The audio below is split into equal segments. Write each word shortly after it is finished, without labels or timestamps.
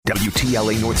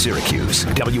WTLA North Syracuse,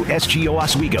 WSGO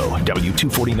Oswego,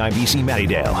 W249BC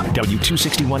Mattydale,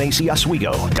 W261AC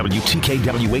Oswego,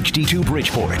 WTKWHD2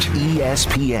 Bridgeport,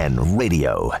 ESPN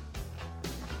Radio.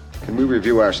 Can we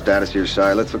review our status here, Si?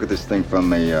 Let's look at this thing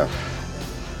from a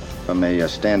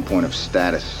standpoint of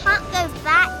status. Can't go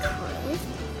backwards.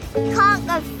 Can't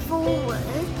go forward.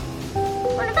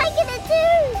 What am I gonna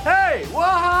do? Hey, what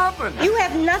happened? You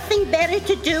have nothing better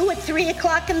to do at 3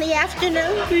 o'clock in the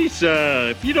afternoon? Lisa,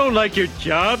 if you don't like your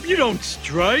job, you don't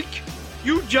strike.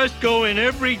 You just go in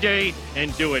every day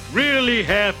and do it really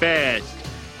half-assed.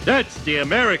 That's the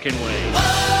American way.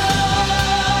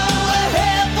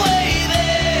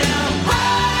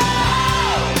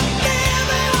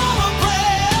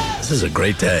 This is a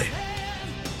great day.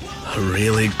 A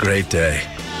really great day.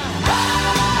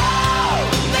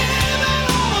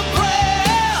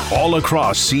 All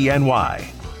across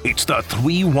CNY, it's the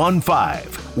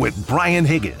 315 with Brian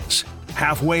Higgins.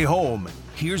 Halfway home,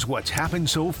 here's what's happened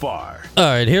so far. All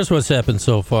right, here's what's happened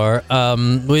so far.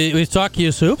 We've talked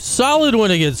Cuse Hoops. Solid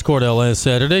win against Cordell last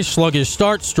Saturday. Sluggish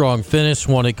start, strong finish.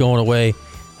 Won it going away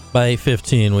by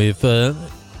 15. We've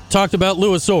talked about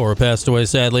Louis Orr, passed away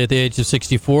sadly at the age of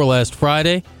 64 last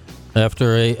Friday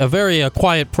after a very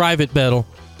quiet private battle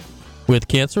with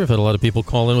cancer. We've had a lot of people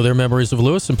call in with their memories of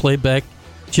Louis and played back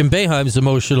Jim Boeheim's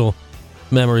emotional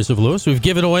memories of Louis. We've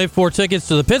given away 4 tickets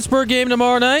to the Pittsburgh game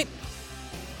tomorrow night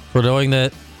for knowing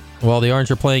that while the Orange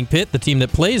are playing Pitt, the team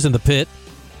that plays in the Pit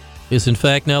is in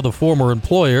fact now the former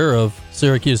employer of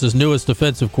Syracuse's newest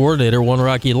defensive coordinator, one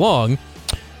Rocky Long.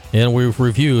 And we've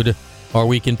reviewed our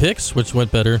weekend picks, which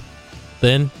went better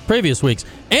than previous weeks.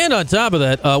 And on top of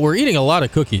that, we're eating a lot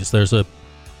of cookies. There's a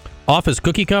office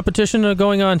cookie competition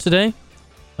going on today.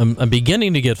 I'm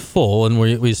beginning to get full, and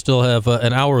we still have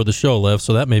an hour of the show left,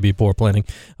 so that may be poor planning.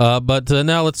 But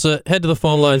now let's head to the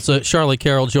phone lines. Charlotte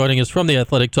Carroll joining us from The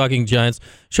Athletic, talking Giants.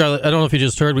 Charlotte, I don't know if you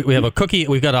just heard, we have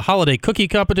we've got a holiday cookie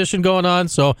competition going on,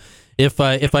 so if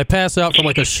I pass out from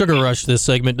like a sugar rush this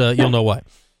segment, you'll know why.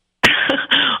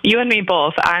 You and me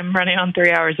both. I'm running on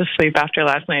 3 hours of sleep after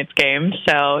last night's game,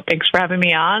 so thanks for having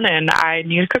me on, and I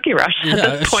need a cookie rush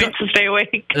at this point to stay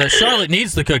awake. Charlotte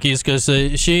needs the cookies because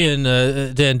she and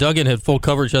Dan Duggan had full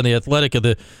coverage on The Athletic of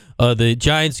the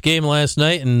Giants game last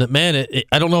night, and man,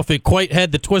 I don't know if it quite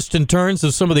had the twists and turns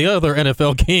of some of the other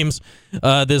NFL games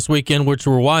this weekend, which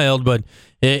were wild, but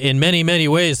in many, many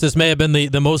ways, this may have been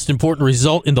the most important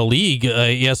result in the league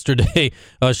yesterday,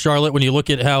 Charlotte, when you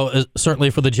look at how, certainly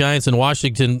for the Giants in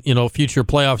Washington, future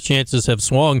playoff chances have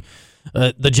swung.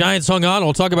 The Giants hung on.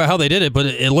 We'll talk about how they did it, but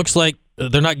it looks like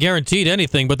they're not guaranteed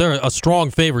anything, but they're a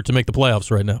strong favorite to make the playoffs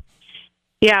right now.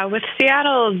 Yeah, with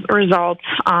Seattle's results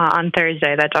on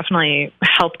Thursday, that definitely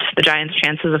helped the Giants'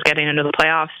 chances of getting into the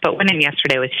playoffs. But winning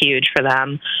yesterday was huge for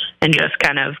them, and just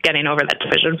kind of getting over that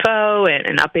division foe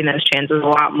and upping those chances a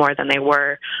lot more than they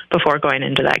were before going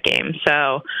into that game.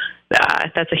 So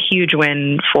that's a huge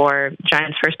win for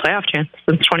Giants' first playoff chance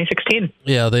since 2016.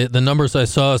 Yeah, the numbers I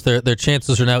saw is their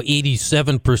chances are now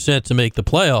 87% to make the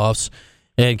playoffs.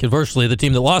 And conversely, the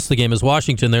team that lost the game is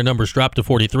Washington. Their numbers dropped to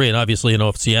 43. And obviously,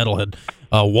 if Seattle had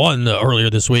won earlier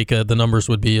this week, the numbers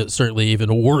would be certainly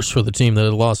even worse for the team that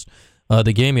had lost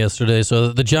the game yesterday.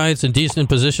 So the Giants in decent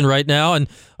position right now, and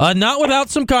not without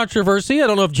some controversy. I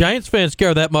don't know if Giants fans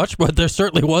care that much, but there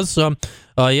certainly was some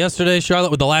yesterday.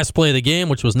 Charlotte with the last play of the game,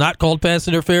 which was not called pass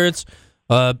interference,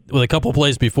 with a couple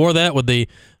plays before that with the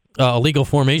illegal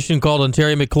formation called on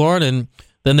Terry McLaurin, and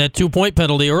then that 2-point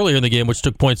penalty earlier in the game, which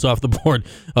took points off the board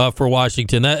for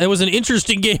Washington. It was an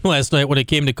interesting game last night when it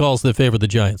came to calls that favored the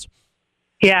Giants.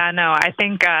 Yeah, no, I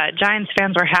think Giants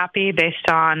fans were happy based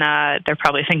on they're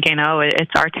probably thinking,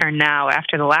 it's our turn now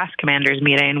after the last Commanders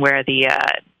meeting where the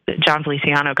John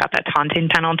Feliciano got that taunting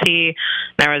penalty.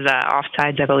 There was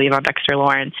offsides, I believe, on Dexter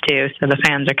Lawrence, too. So the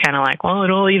fans are kind of like, well, it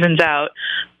all evens out.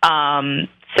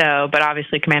 But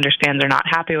obviously Commanders fans are not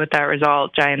happy with that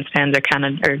result. Giants fans are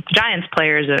Giants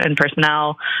players and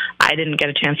personnel. I didn't get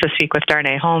a chance to speak with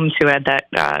Darnay Holmes, who had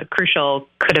that crucial,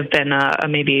 could have been a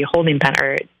maybe holding pen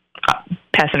or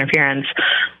pass interference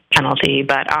penalty.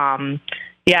 But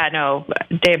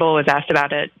Dable was asked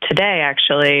about it today,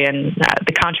 actually, and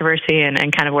the controversy and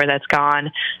kind of where that's gone.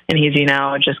 And he's,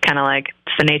 just kind of like,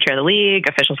 it's the nature of the league.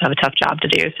 Officials have a tough job to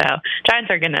do. So Giants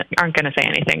aren't gonna say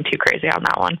anything too crazy on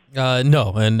that one.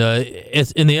 No, and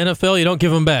it's in the NFL, you don't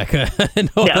give them back. No.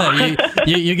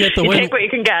 You get the win. You take what you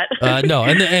can get. No,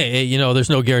 and there's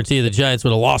no guarantee the Giants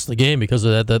would have lost the game because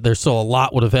of that. That there's still a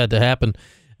lot would have had to happen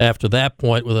after that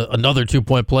point with another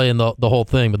 2-point play and the whole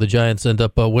thing. But the Giants end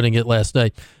up winning it last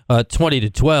night,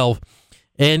 20-12.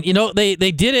 And, they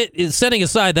did it, setting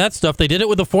aside that stuff, they did it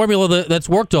with a formula that's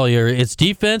worked all year. It's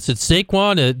defense, it's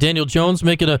Saquon, Daniel Jones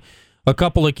making a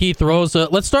couple of key throws.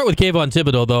 Let's start with Kayvon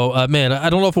Thibodeau, though. Man, I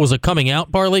don't know if it was a coming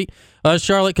out party,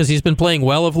 Charlotte, because he's been playing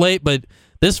well of late, but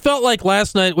this felt like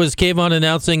last night was Kayvon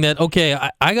announcing that, okay,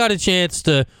 I got a chance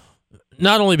to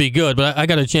not only be good, but I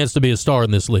got a chance to be a star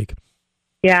in this league.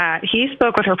 Yeah, he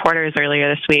spoke with reporters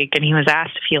earlier this week, and he was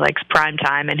asked if he likes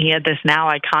primetime, and he had this now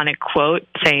iconic quote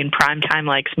saying, "Primetime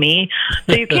likes me."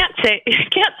 So you can't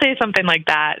say something like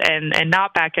that and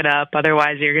not back it up.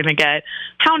 Otherwise, you're going to get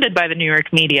hounded by the New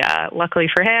York media. Luckily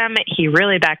for him, he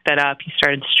really backed that up. He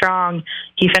started strong.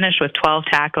 He finished with 12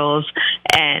 tackles,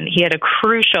 and he had a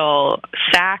crucial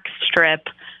sack, strip,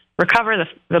 recover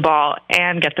the ball,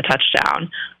 and get the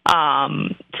touchdown.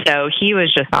 So he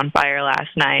was just on fire last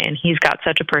night, and he's got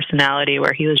such a personality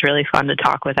where he was really fun to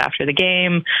talk with after the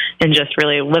game and just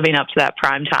really living up to that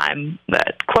primetime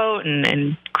quote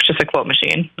and just a quote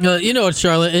machine. It's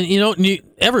Charlotte, and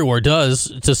everywhere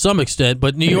does to some extent,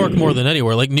 but New York more than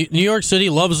anywhere. Like New York City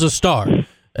loves a star.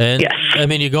 And yes. I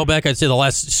mean, you go back, I'd say the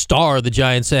last star the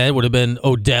Giants had would have been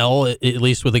Odell, at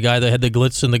least with the guy that had the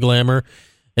glitz and the glamour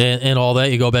and all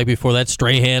that. You go back before that,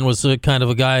 Strahan was kind of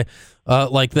a guy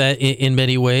like that in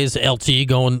many ways. LT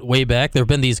going way back. There have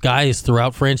been these guys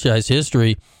throughout franchise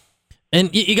history. And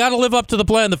you got to live up to the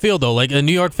play on the field, though. Like,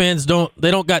 New York fans don't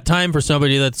got time for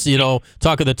somebody that's,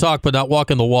 talking the talk but not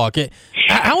walking the walk.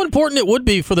 How important it would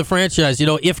be for the franchise,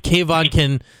 if Kayvon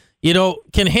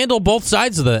can handle both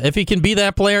sides of that, if he can be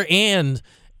that player and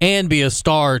be a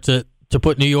star to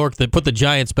put the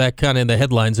Giants back kind of in the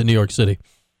headlines in New York City.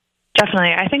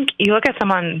 Definitely. I think you look at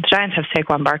someone, Giants have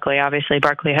Saquon Barkley. Obviously,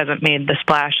 Barkley hasn't made the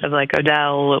splash of like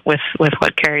Odell with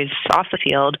what carries off the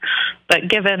field. But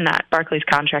given that Barkley's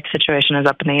contract situation is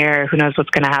up in the air, who knows what's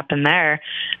going to happen there?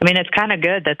 I mean, it's kind of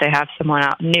good that they have someone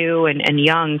out new and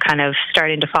young kind of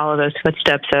starting to follow those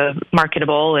footsteps of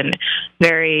marketable and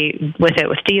very with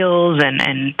deals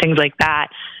and things like that.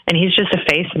 And he's just a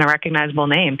face and a recognizable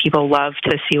name. People love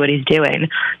to see what he's doing.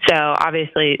 So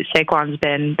obviously Saquon's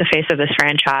been the face of this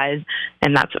franchise,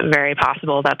 and that's very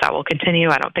possible that will continue.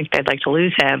 I don't think they'd like to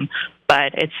lose him,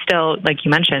 but it's still, like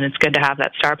you mentioned, it's good to have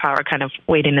that star power kind of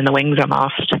waiting in the wings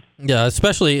almost. Yeah,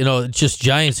 especially, just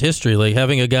Giants history, like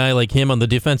having a guy like him on the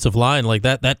defensive line, like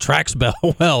that tracks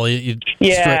well.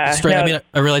 Yeah. No. I mean,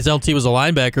 I realize LT was a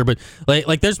linebacker, but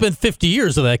like there's been 50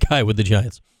 years of that guy with the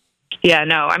Giants. Yeah,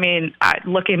 no, I mean,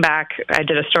 looking back, I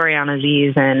did a story on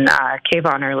Azeez and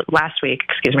Kayvon last week.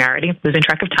 Excuse me, already losing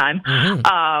track of time.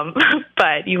 Mm-hmm.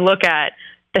 But you look at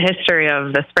the history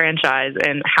of this franchise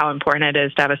and how important it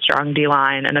is to have a strong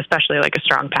D-line and especially like a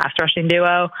strong pass rushing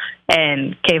duo.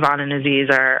 And Kayvon and Azeez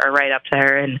are right up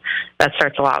there, and that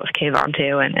starts a lot with Kayvon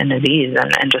too, and Azeez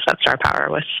and just that star power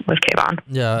with Kayvon.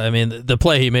 Yeah, I mean, the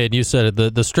play he made, you said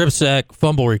it, the strip sack,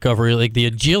 fumble recovery, like the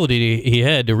agility he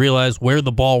had to realize where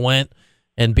the ball went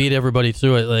and beat everybody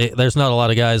through it. Like, there's not a lot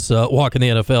of guys walking the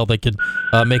NFL that could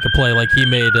make a play like he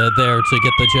made there to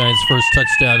get the Giants' first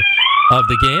touchdown of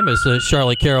the game. As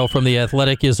Charlotte Carroll from The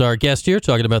Athletic is our guest here,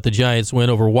 talking about the Giants' win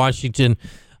over Washington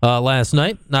last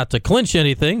night. Not to clinch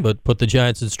anything, but put the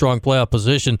Giants in strong playoff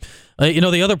position.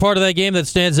 The other part of that game that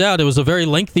stands out, it was a very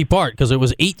lengthy part because it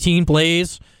was 18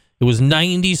 plays. It was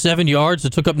 97 yards.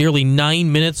 It took up nearly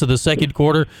 9 minutes of the second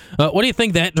quarter. What do you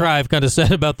think that drive kind of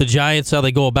said about the Giants, how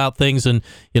they go about things, and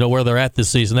where they're at this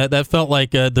season? That felt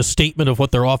like the statement of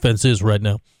what their offense is right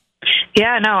now.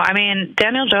 Yeah, no, I mean,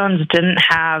 Daniel Jones didn't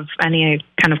have any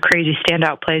kind of crazy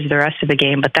standout plays the rest of the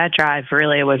game, but that drive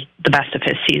really was the best of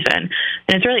his season.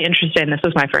 And it's really interesting. This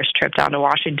was my first trip down to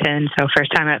Washington, so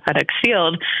first time at FedEx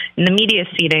Field. And the media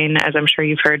seating, as I'm sure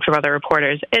you've heard from other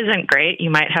reporters, isn't great. You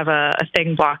might have a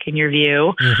thing blocking your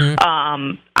view.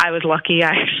 Mm-hmm. I was lucky. I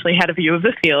actually had a view of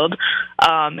the field.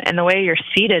 And the way you're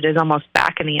seated is almost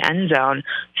back in the end zone.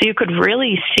 So you could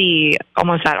really see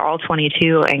almost that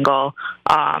all-22 angle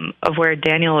of where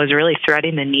Daniel was really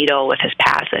threading the needle with his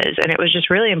passes. And it was just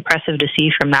really impressive to see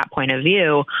from that point of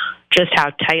view just how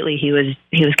tightly he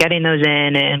was getting those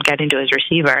in and getting to his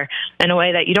receiver in a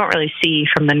way that you don't really see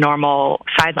from the normal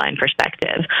sideline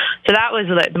perspective. So that was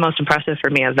the most impressive for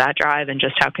me of that drive, and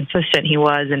just how consistent he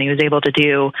was, and he was able to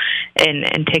do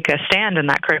and take a stand in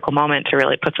that critical moment to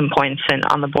really put some points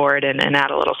on the board and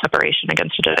add a little separation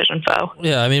against a division foe.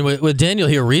 Yeah, I mean, with Daniel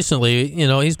here recently,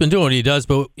 he's been doing what he does,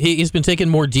 but he's been taking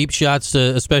more deep shots to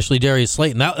especially Darius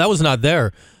Slayton. That was not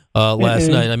there last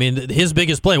night. I mean, his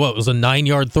biggest play, was a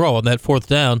 9-yard throw on that fourth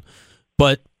down.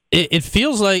 But it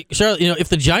feels like, Charlotte, if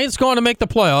the Giants go on to make the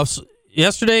playoffs,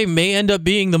 yesterday may end up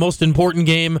being the most important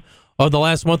game of the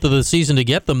last month of the season to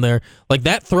get them there. Like,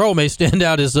 that throw may stand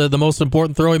out as the most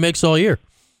important throw he makes all year.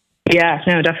 Yeah,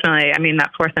 no, definitely. I mean,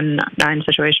 that 4th and 9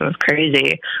 situation was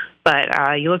crazy.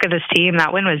 But you look at this team,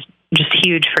 that win was just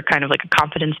huge for kind of like a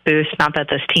confidence boost. Not that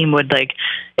this team would like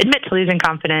admit to losing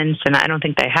confidence, and I don't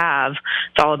think they have.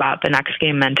 It's all about the next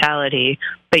game mentality.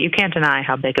 But you can't deny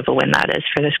how big of a win that is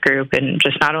for this group, and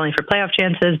just not only for playoff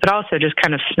chances, but also just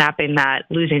kind of snapping that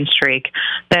losing streak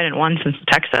they hadn't won since the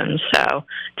Texans. So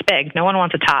it's big. No one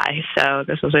wants a tie. So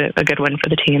this was a good win for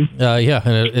the team. Yeah,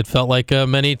 and it felt like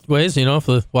many ways, if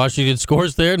the Washington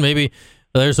scores there, and maybe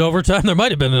there's overtime, there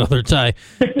might have been another tie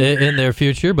in their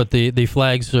future, but the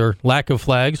flags or lack of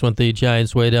flags went the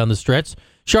Giants' way down the stretch.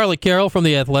 Charlotte Carroll from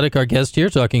The Athletic, our guest here,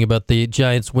 talking about the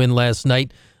Giants' win last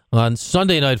night on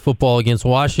Sunday Night Football against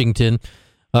Washington.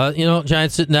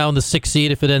 Giants sitting now in the 6th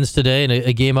seed if it ends today, and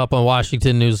a game up on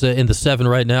Washington, who's in the 7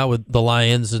 right now with the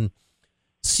Lions and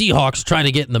Seahawks trying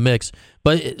to get in the mix.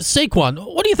 But Saquon,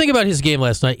 what do you think about his game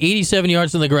last night? 87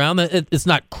 yards on the ground. It's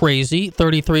not crazy.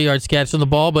 33 yards catching the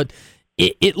ball, but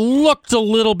it looked a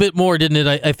little bit more, didn't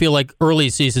it? I feel like early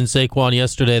season Saquon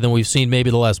yesterday than we've seen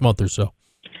maybe the last month or so.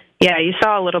 Yeah, you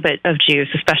saw a little bit of juice,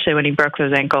 especially when he broke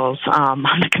those ankles on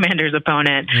the Commanders'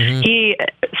 opponent.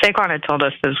 Saquon had told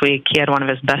us this week he had one of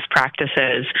his best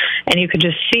practices, and you could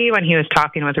just see when he was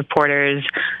talking with reporters,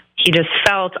 he just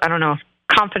felt, I don't know if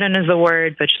confident is the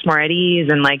word, but just more at ease,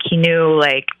 and like he knew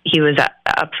like he was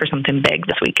up for something big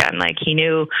this weekend. Like he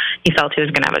felt he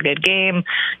was going to have a good game.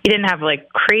 He didn't have like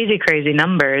crazy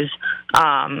numbers.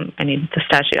 I need the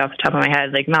stat sheet off the top of my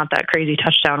head, like not that crazy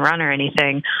touchdown run or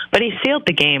anything, but he sealed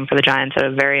the game for the Giants at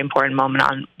a very important moment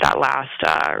on that last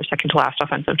or second to last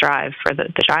offensive drive for the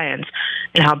Giants,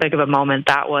 and how big of a moment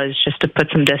that was just to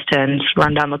put some distance,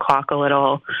 run down the clock a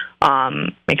little,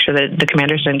 make sure that the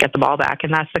Commanders didn't get the ball back.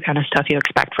 And that's the kind of stuff you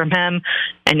expect from him.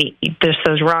 And just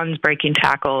those runs, breaking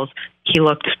tackles, he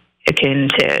looked akin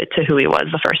to who he was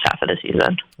the first half of the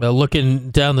season. Well,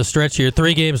 looking down the stretch here,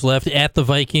 3 games left at the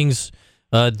Vikings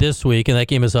this week, and that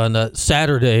game is on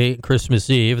Saturday, Christmas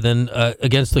Eve, then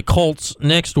against the Colts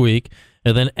next week,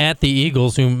 and then at the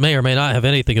Eagles, who may or may not have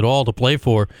anything at all to play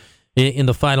for in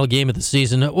the final game of the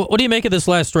season. What do you make of this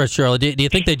last stretch, Charlotte? Do you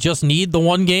think they just need the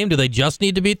one game? Do they just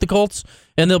need to beat the Colts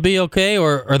and they'll be okay,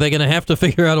 or are they going to have to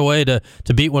figure out a way to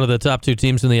beat one of the top 2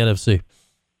 teams in the NFC?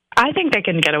 I think they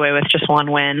can get away with just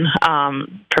one win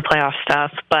for playoff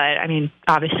stuff, but I mean,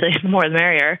 obviously, the more the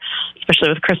merrier, especially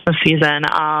with Christmas season.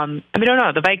 I don't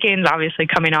know. The Vikings obviously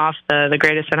coming off the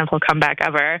greatest NFL comeback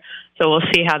ever, so we'll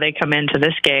see how they come into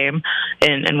this game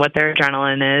and what their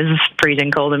adrenaline is.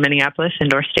 Freezing cold in Minneapolis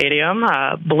indoor stadium,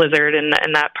 blizzard in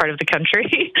that part of the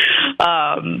country.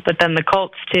 But then the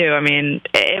Colts too. I mean,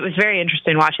 it was very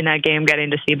interesting watching that game,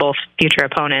 getting to see both future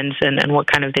opponents and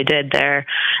what kind of they did there.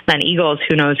 And then Eagles,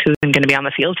 who knows who's going to be on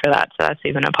the field for that? So that's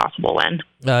even a possible win.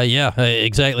 Yeah,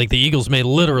 exactly. The Eagles may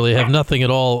literally have nothing at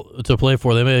all to play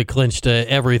for. They may have clinched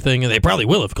everything, and they probably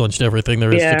will have clinched everything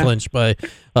there is to clinch by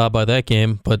that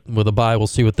game. But with a bye, we'll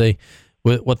see what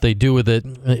they do with it.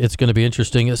 It's going to be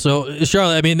interesting. So,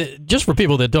 Charlotte, I mean, just for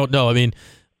people that don't know, I mean,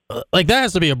 like that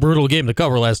has to be a brutal game to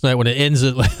cover last night when it ends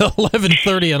at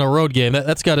 11:30 on a road game.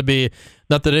 That's got to be,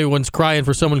 not that anyone's crying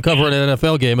for someone covering an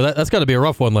NFL game, but that's got to be a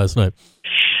rough one last night.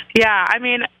 Yeah, I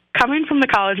mean, coming from the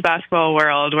college basketball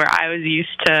world where I was used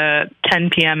to 10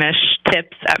 p.m.-ish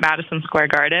tips at Madison Square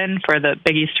Garden for the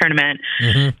Big East tournament,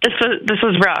 this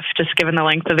was rough, just given the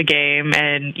length of the game,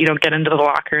 and you don't get into the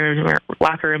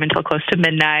locker room until close to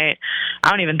midnight. I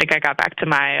don't even think I got back to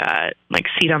my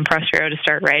seat on press row to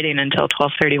start writing until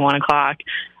 12:30, 1 o'clock,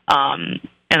 and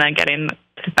then getting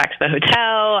back to the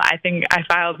hotel. I think I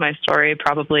filed my story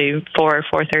probably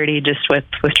 4:30 just with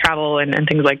travel and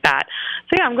things like that.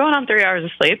 So yeah, I'm going on 3 hours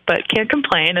of sleep, but can't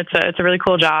complain. It's a really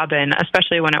cool job, and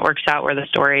especially when it works out where the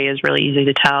story is really easy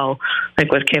to tell,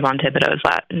 like with Kayvon Thibodeau's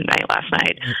last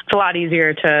night. It's a lot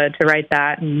easier to write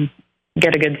that and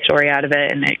get a good story out of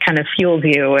it, and it kind of fuels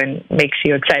you and makes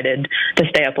you excited to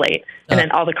stay up late. And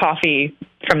then all the coffee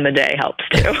from the day helps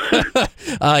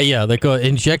too. They go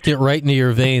inject it right into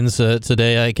your veins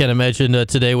today. I can't imagine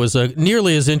today was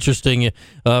nearly as interesting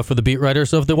for the beat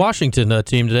writers of the Washington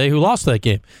team today, who lost that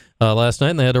game last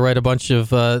night, and they had to write a bunch of,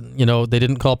 they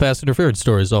didn't call pass interference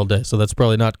stories all day, so that's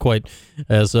probably not quite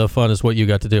as fun as what you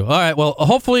got to do. All right, well,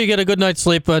 hopefully you get a good night's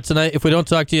sleep tonight. If we don't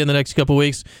talk to you in the next couple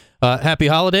weeks, happy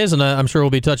holidays, and I'm sure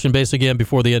we'll be touching base again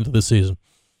before the end of the season.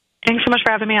 Thanks so much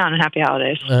for having me on, and happy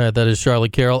holidays. All right, that is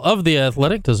Charlotte Carroll of The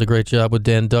Athletic. Does a great job with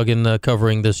Dan Duggan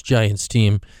covering this Giants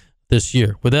team this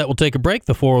year. With that, we'll take a break.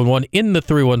 The 4-1 in the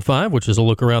 315, which is a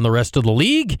look around the rest of the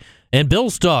league. And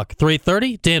Bills Talk,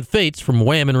 3:30. Dan Fates from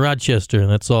Wham in Rochester.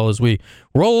 And that's all as we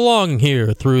roll along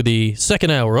here through the second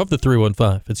hour of the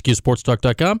 315. It's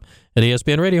QSportsTalk.com and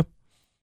ESPN Radio.